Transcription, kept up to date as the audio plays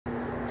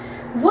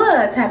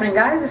What's happening,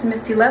 guys? It's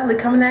Miss T Lovely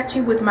coming at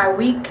you with my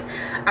week.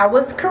 I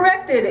was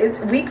corrected. It's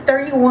week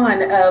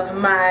 31 of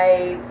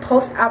my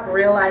post-op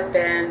realized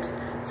band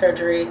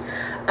surgery.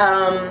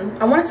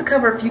 I wanted to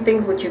cover a few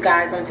things with you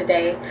guys on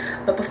today,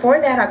 but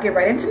before that I'll get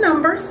right into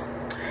numbers.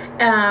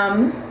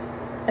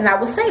 And I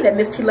will say that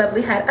Miss T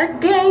Lovely had a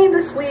gain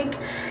this week,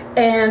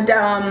 and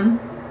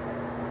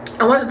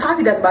I wanted to talk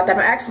to you guys about that.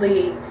 But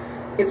actually,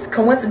 it's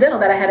coincidental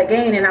that I had a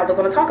gain, and I was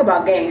going to talk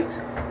about gains.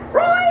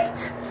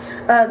 Right?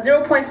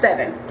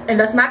 0.7. And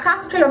let's not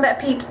concentrate on that,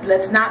 peeps.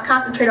 Let's not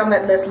concentrate on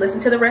that. Let's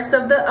listen to the rest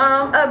of the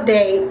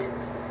update.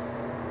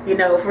 You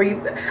know, for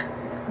you,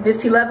 Miss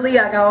T Lovely,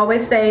 like I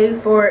always say,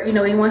 for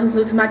anyone who's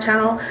new to my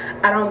channel,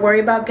 I don't worry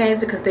about gains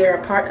because they're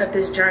a part of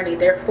this journey.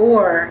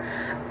 Therefore,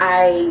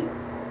 I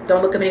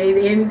don't look at them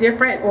any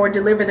different or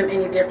deliver them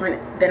any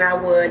different than I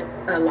would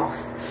a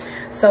loss.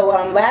 So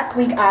last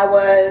week I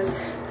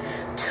was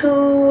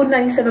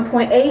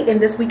 297.8, and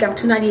this week I'm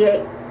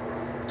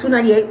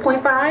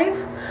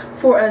 298.5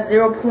 for a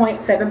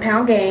 0.7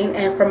 pound gain,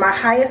 and from my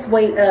highest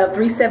weight of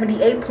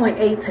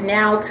 378.8 to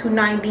now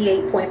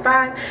 298.5,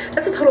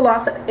 that's a total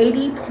loss of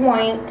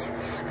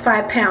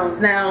 80.5 pounds.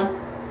 Now,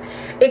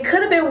 it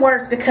could have been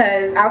worse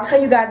because I'll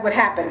tell you guys what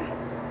happened,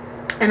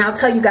 and I'll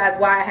tell you guys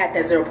why I had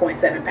that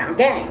 0.7 pound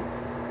gain.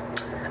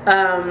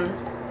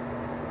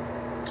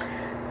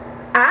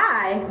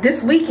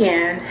 This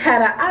weekend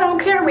had a I don't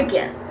care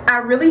weekend. I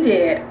really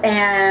did,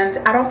 and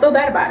I don't feel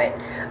bad about it.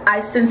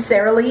 I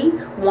sincerely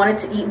wanted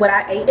to eat what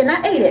I ate, and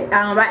I ate it.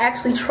 I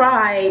actually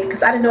tried,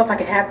 because I didn't know if I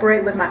could have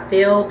bread with my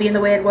fill being the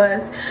way it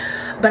was,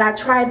 but I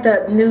tried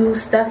the new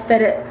stuffed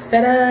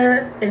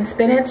feta and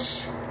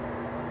spinach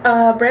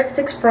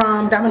breadsticks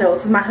from Domino's,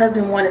 because my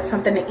husband wanted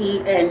something to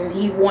eat and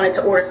he wanted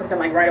to order something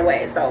like right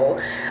away. So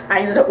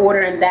I ended up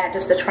ordering that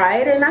just to try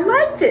it, and I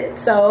liked it.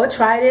 So I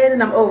tried it,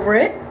 and I'm over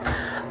it.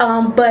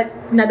 But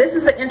now this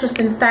is an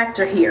interesting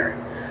factor here.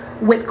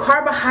 With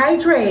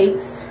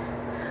carbohydrates,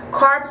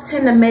 carbs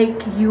tend to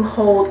make you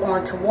hold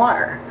on to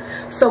water.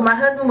 So my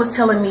husband was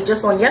telling me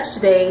just on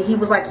yesterday, he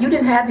was like, you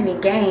didn't have any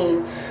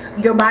gain.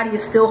 Your body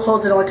is still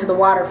holding on to the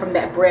water from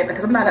that bread,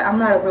 because I'm not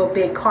a real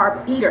big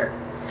carb eater.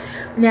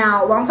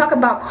 Now, while I'm talking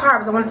about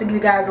carbs, I wanted to give you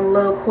guys a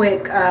little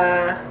quick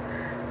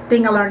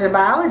thing I learned in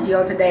biology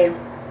on today,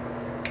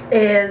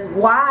 is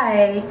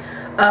why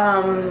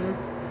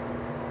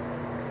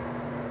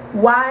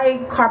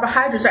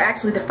carbohydrates are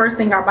actually the first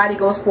thing our body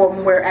goes for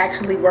when we're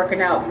actually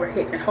working out and we're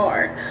hitting it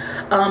hard.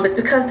 It's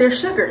because they're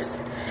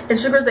sugars, and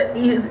sugars are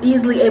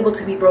easily able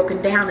to be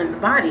broken down in the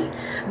body.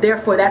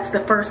 Therefore, that's the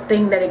first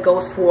thing that it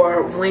goes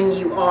for when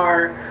you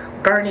are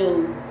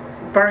burning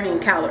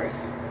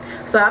calories.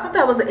 So I thought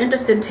that was an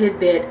interesting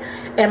tidbit,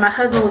 and my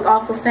husband was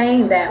also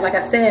saying that, like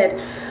I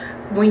said,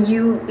 when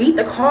you eat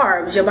the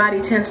carbs, your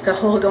body tends to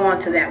hold on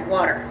to that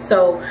water.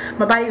 So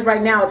my body's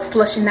right now, it's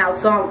flushing out,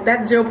 so that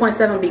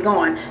 0.7 be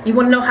gone. You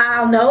want to know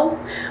how I'll know?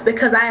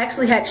 Because I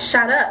actually had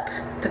shot up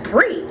to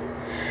 3,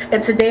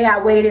 and today I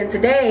weighed in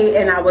today,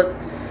 and I was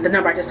the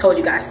number I just told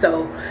you guys.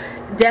 So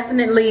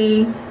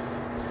definitely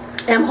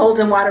am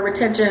holding water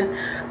retention.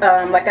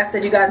 Like I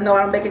said, you guys know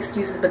I don't make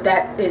excuses, but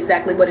that is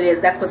exactly what it is.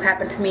 That's what's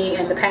happened to me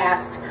in the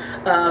past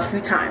a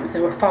few times.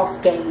 There were false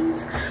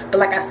gains, but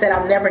like I said,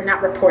 I'll never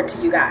not report to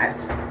you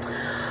guys.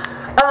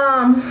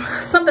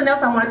 Something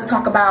else I wanted to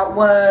talk about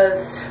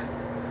was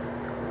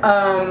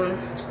I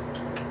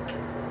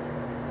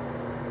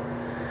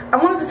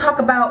wanted to talk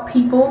about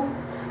people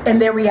and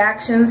their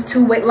reactions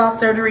to weight loss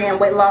surgery and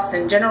weight loss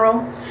in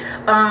general.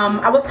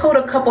 I was told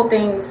a couple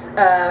things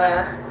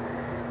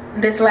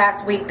this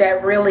last week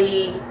that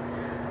really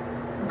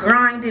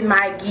grinded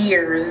my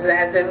gears,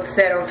 as it was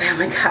said on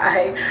Family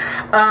Guy.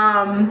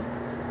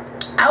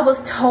 I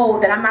was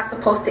told that I'm not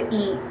supposed to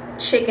eat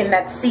chicken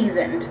that's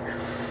seasoned,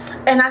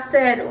 and I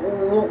said,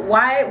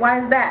 why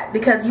is that?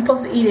 Because you're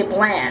supposed to eat it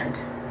bland.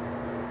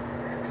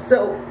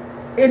 So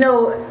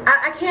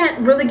I can't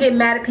really get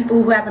mad at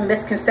people who have a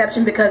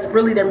misconception, because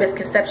really their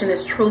misconception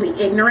is truly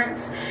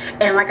ignorance.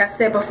 And like I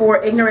said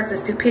before, ignorance and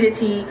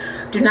stupidity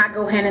do not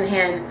go hand in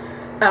hand.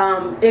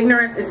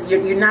 Ignorance is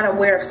you're not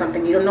aware of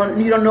something, you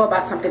don't know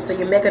about something, so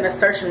you make an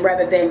assertion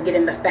rather than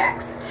getting the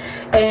facts.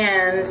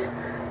 And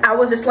I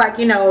was just like,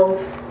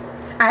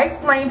 I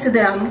explained to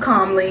them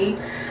calmly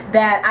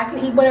that I can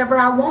eat whatever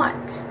I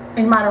want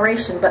in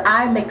moderation, but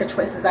I make the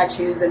choices I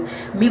choose, and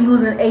me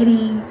losing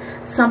 80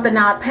 something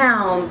odd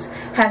pounds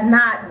has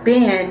not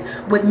been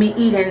with me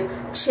eating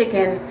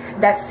chicken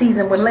that's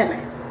seasoned with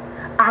lemon.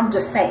 I'm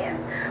just saying.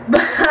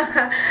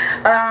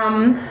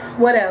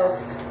 What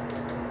else?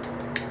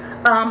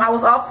 I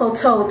was also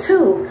told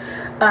too,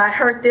 I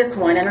heard this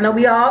one, and I know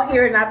we all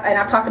hear it, and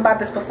I've talked about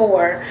this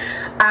before.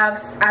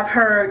 I've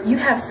heard, you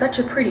have such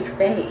a pretty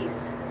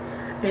face,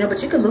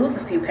 but you can lose a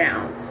few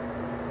pounds.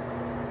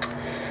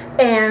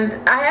 And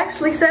I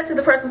actually said to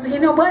the person, so you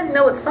know what?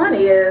 What's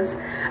funny is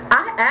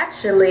I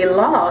actually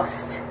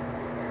lost.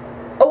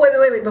 Oh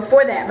wait,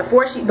 before that,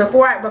 before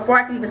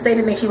I could even say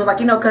anything, she was like,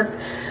 because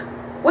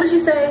what did she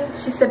say?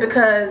 She said,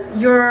 because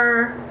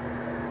you're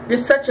you're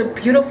such a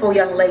beautiful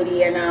young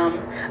lady. And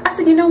I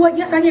said, you know what?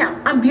 Yes, I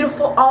am. I'm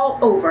beautiful all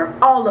over,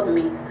 all of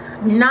me.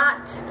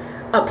 Not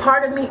a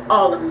part of me,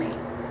 all of me.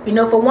 You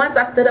know, for once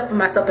I stood up for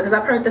myself, because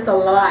I've heard this a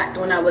lot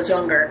when I was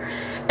younger.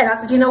 And I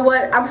said, you know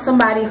what? I'm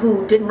somebody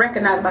who didn't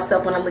recognize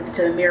myself when I looked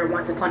into the mirror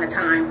once upon a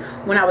time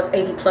when I was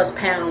 80 plus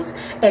pounds.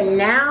 And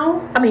now,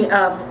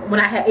 when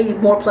I had 80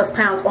 more plus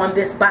pounds on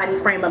this body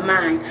frame of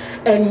mine.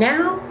 And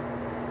now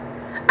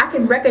I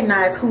can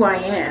recognize who I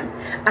am.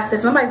 I said,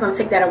 somebody's going to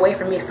take that away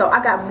from me. So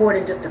I got more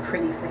than just a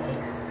pretty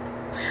face.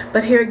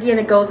 But here again,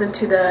 it goes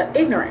into the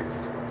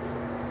ignorance.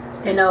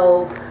 You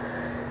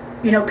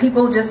know,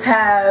 people just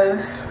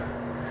have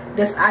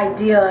this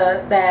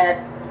idea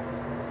that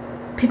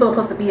people are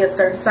supposed to be a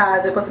certain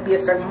size, they're supposed to be a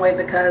certain way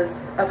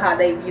because of how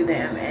they view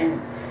them.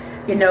 And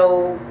you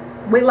know,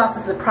 weight loss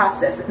is a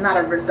process, it's not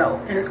a result,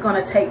 and it's going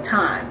to take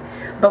time.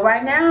 But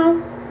right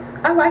now,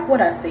 I like what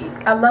I see.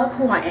 I love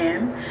who I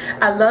am.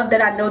 I love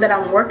that I know that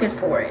I'm working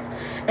for it.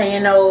 And you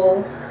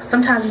know,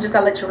 sometimes you just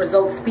gotta let your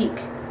results speak.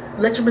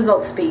 Let your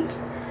results speak.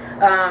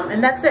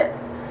 And that's it.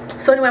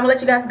 So anyway, I'm gonna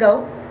let you guys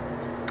go.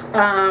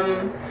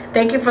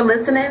 Thank you for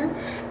listening.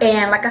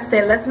 And like I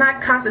said, let's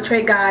not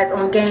concentrate, guys,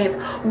 on gains.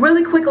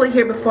 Really quickly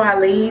here before I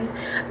leave,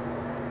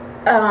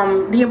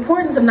 the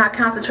importance of not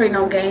concentrating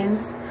on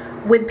gains.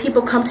 When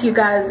people come to you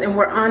guys and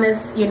we're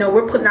honest, you know,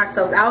 we're putting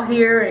ourselves out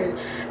here, and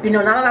you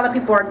know, not a lot of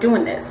people are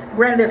doing this.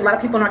 Granted, there's a lot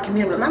of people in our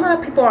community, not a lot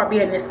of people are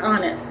being this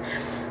honest.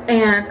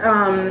 And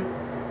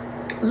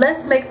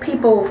let's make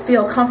people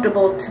feel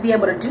comfortable to be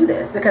able to do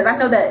this, because I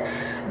know that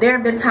there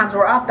have been times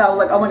where I thought, I was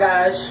like, oh my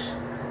gosh,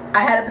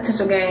 I had a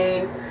potential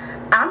gain.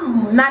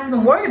 I'm not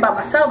even worried about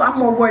myself. I'm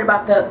more worried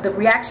about the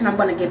reaction I'm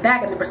going to get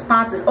back and the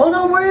responses. Oh,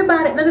 don't worry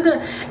about it.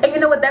 And you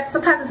know what? That's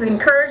sometimes it's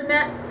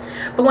encouragement.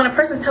 But when a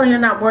person's telling you they're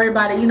not worried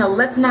about it, you know,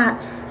 let's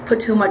not put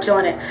too much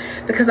on it.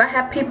 Because I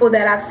have people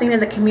that I've seen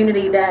in the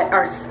community that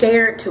are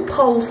scared to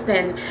post,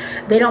 and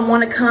they don't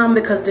want to come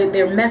because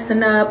they're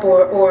messing up,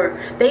 or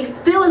they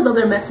feel as though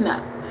they're messing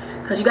up.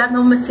 Because you guys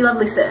know what Miss T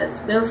Lovely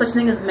says. There's such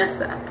thing as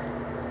mess up.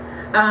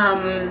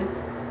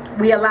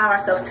 We allow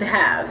ourselves to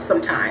have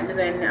sometimes,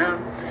 and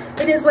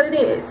it is what it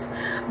is.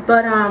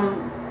 But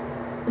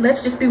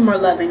let's just be more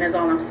loving, is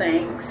all I'm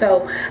saying.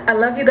 So I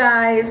love you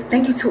guys.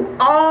 Thank you to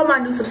all my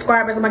new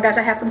subscribers. Oh my gosh,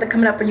 I have something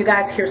coming up for you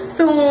guys here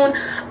soon.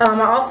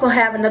 I also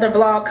have another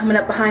vlog coming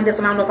up behind this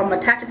one. I don't know if I'm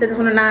attached to this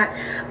one or not,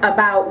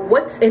 about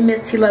what's in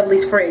Miss T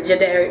Lovely's fridge,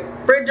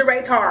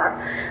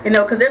 refrigerator. You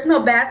know, because there's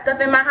no bad stuff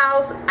in my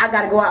house. I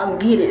gotta go out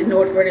and get it in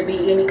order for there to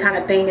be any kind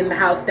of thing in the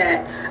house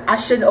that I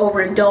shouldn't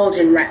overindulge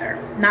in, rather.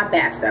 Not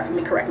bad stuff. Let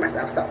me correct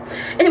myself. So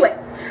anyway,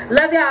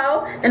 love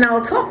y'all, and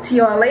I'll talk to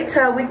y'all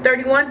later. Week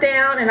 31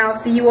 down, and I'll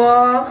see you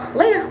all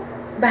later.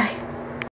 Bye.